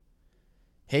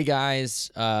Hey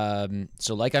guys,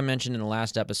 so like I mentioned in the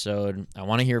last episode, I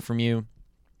want to hear from you.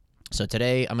 So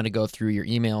today I'm going to go through your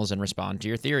emails and respond to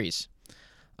your theories.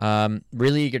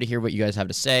 Really eager to hear what you guys have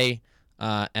to say,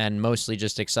 and mostly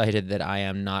just excited that I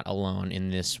am not alone in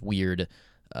this weird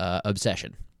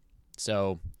obsession.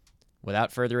 So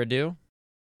without further ado,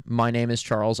 my name is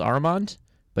Charles Armand,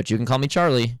 but you can call me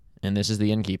Charlie, and this is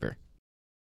The Innkeeper.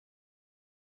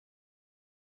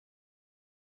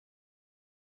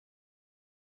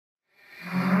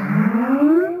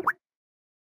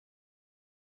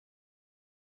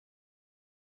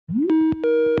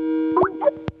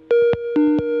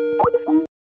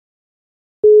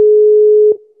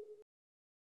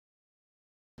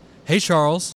 Hey,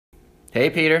 Charles. Hey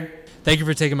Peter. Thank you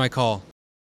for taking my call.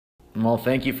 Well,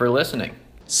 thank you for listening.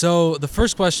 So, the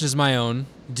first question is my own.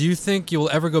 Do you think you will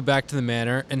ever go back to the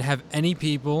manor and have any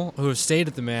people who have stayed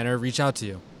at the manor reach out to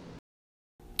you?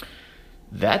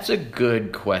 That's a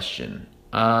good question.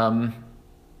 I'm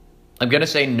going to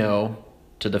say no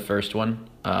to the first one.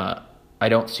 I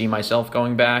don't see myself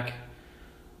going back.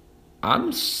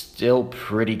 I'm still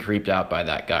pretty creeped out by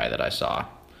that guy that I saw.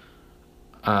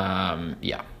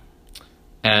 Yeah.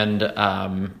 And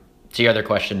to your other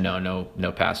question,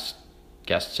 no past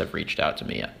guests have reached out to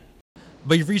me yet.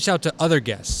 But you've reached out to other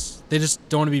guests. They just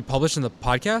don't want to be published in the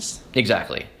podcast?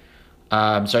 Exactly.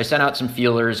 So I sent out some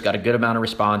feelers, got a good amount of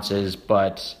responses,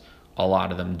 but a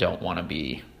lot of them don't want to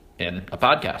be in a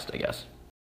podcast, I guess.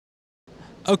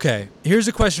 Okay, here's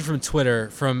a question from Twitter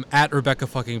from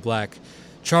 @RebeccaFuckingBlack.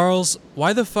 Charles,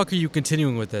 why the fuck are you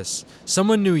continuing with this?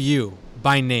 Someone knew you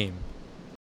by name.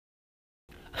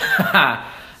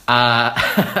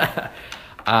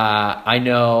 I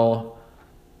know.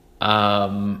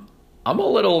 I'm a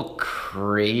little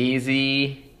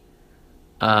crazy.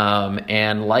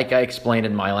 And like I explained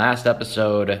in my last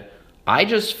episode, I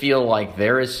just feel like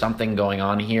there is something going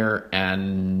on here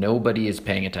and nobody is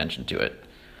paying attention to it.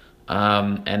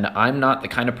 And I'm not the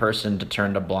kind of person to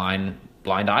turn a blind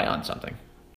eye on something.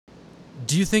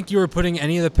 Do you think you were putting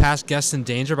any of the past guests in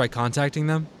danger by contacting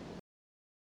them?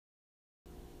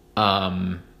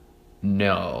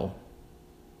 No.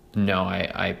 No,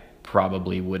 I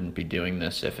probably wouldn't be doing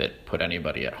this if it put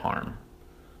anybody at harm.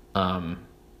 I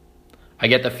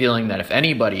get the feeling that if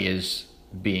anybody is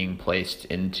being placed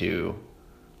into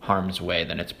harm's way,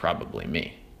 then it's probably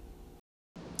me.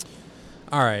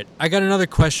 All right, I got another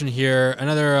question here.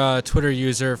 Another Twitter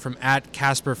user from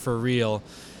 @CasperForReal.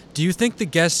 Do you think the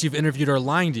guests you've interviewed are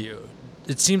lying to you?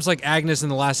 It seems like Agnes in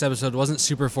the last episode wasn't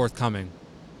super forthcoming.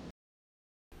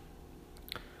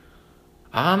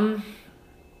 I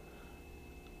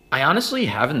honestly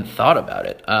haven't thought about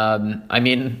it. I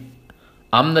mean,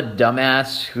 I'm the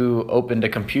dumbass who opened a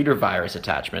computer virus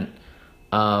attachment.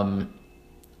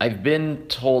 I've been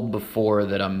told before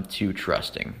that I'm too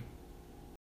trusting.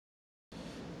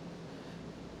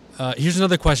 Here's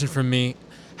another question from me.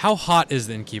 How hot is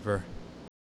the innkeeper?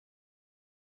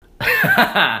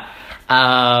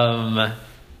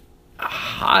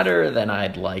 Hotter than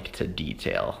I'd like to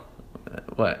detail.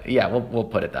 What? Yeah, we'll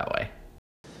put it that way.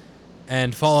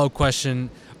 And follow-up question,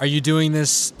 are you doing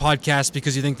this podcast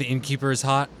because you think the innkeeper is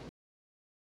hot?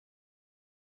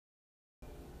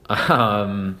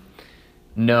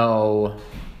 No,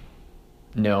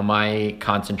 my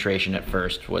concentration at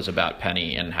first was about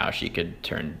Penny and how she could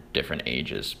turn different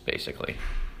ages, basically.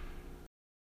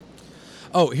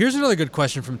 Oh, here's another good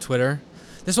question from Twitter.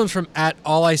 This one's from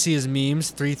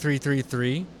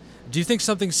 @AllISeeIsMemes3333. Do you think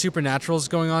something supernatural is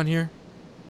going on here?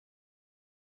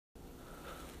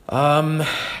 God,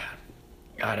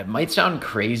 it might sound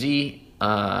crazy,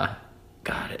 God,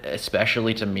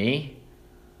 especially to me,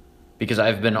 because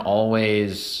I've been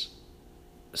always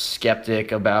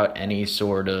skeptic about any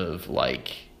sort of,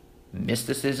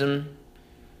 mysticism.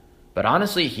 But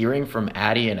honestly, hearing from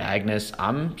Addie and Agnes,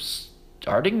 I'm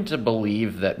starting to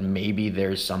believe that maybe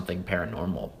there's something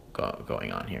paranormal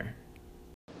going on here.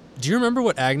 Do you remember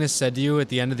what Agnes said to you at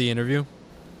the end of the interview?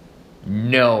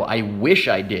 No, I wish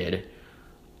I did.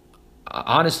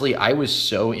 Honestly, I was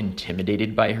so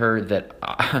intimidated by her that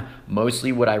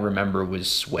mostly what I remember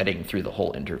was sweating through the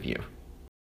whole interview.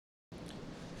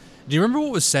 Do you remember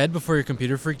what was said before your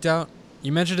computer freaked out?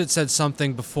 You mentioned it said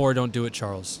something before "Don't do it,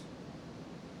 Charles."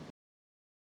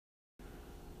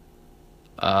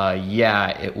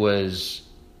 Yeah, it was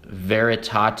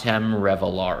Veritatem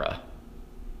Revelara.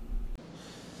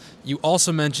 You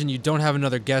also mentioned you don't have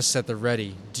another guest at the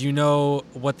ready. Do you know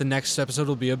what the next episode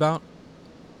will be about?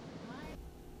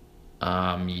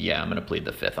 Yeah, I'm gonna plead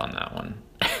the fifth on that one.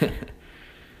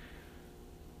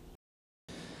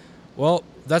 Well,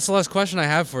 That's the last question I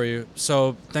have for you.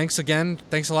 So thanks again.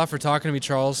 Thanks a lot for talking to me,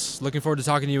 Charles. Looking forward to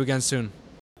talking to you again soon.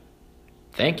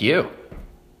 Thank you.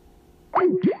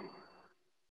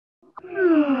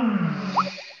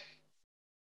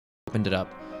 Opened it up.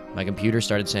 My computer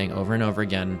started saying over and over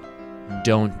again,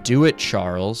 "Don't do it,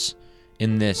 Charles,"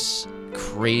 in this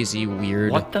crazy,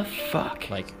 weird, What the fuck?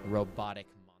 like robotic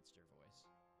monster voice.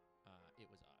 It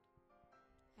was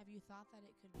odd. Have you thought that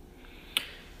it could?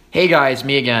 Hey guys,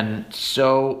 me again.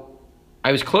 So,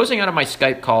 I was closing out of my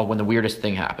Skype call when the weirdest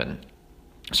thing happened.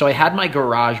 So I had my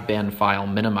GarageBand file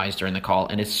minimized during the call,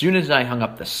 and as soon as I hung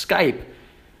up the Skype,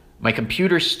 my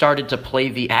computer started to play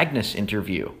the Agnes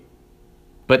interview.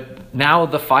 But now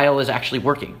the file is actually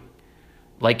working.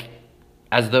 Like,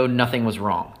 as though nothing was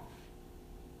wrong.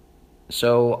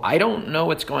 So I don't know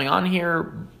what's going on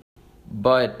here,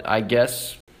 but I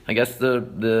guess we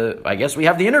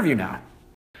have the interview now.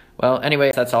 Well,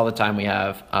 anyway, that's all the time we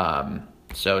have.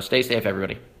 So stay safe,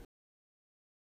 everybody.